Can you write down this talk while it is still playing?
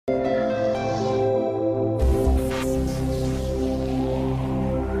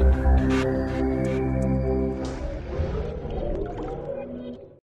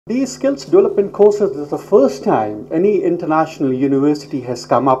these skills development courses is the first time any international university has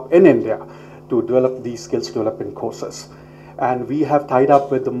come up in India to develop these skills development courses. And we have tied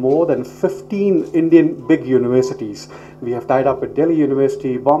up with more than 15 Indian big universities. We have tied up with Delhi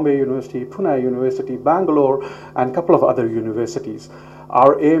University, Bombay University, Pune University, Bangalore, and a couple of other universities.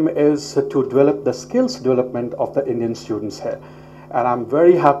 Our aim is to develop the skills development of the Indian students here. And I'm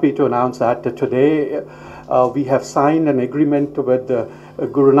very happy to announce that today we have signed an agreement with the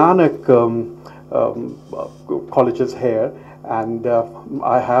Guru Nanak colleges here. And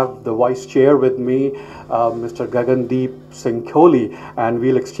I have the Vice Chair with me, Mr. Jaideep Singh, and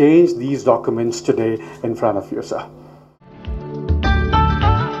we'll exchange these documents today in front of you, sir.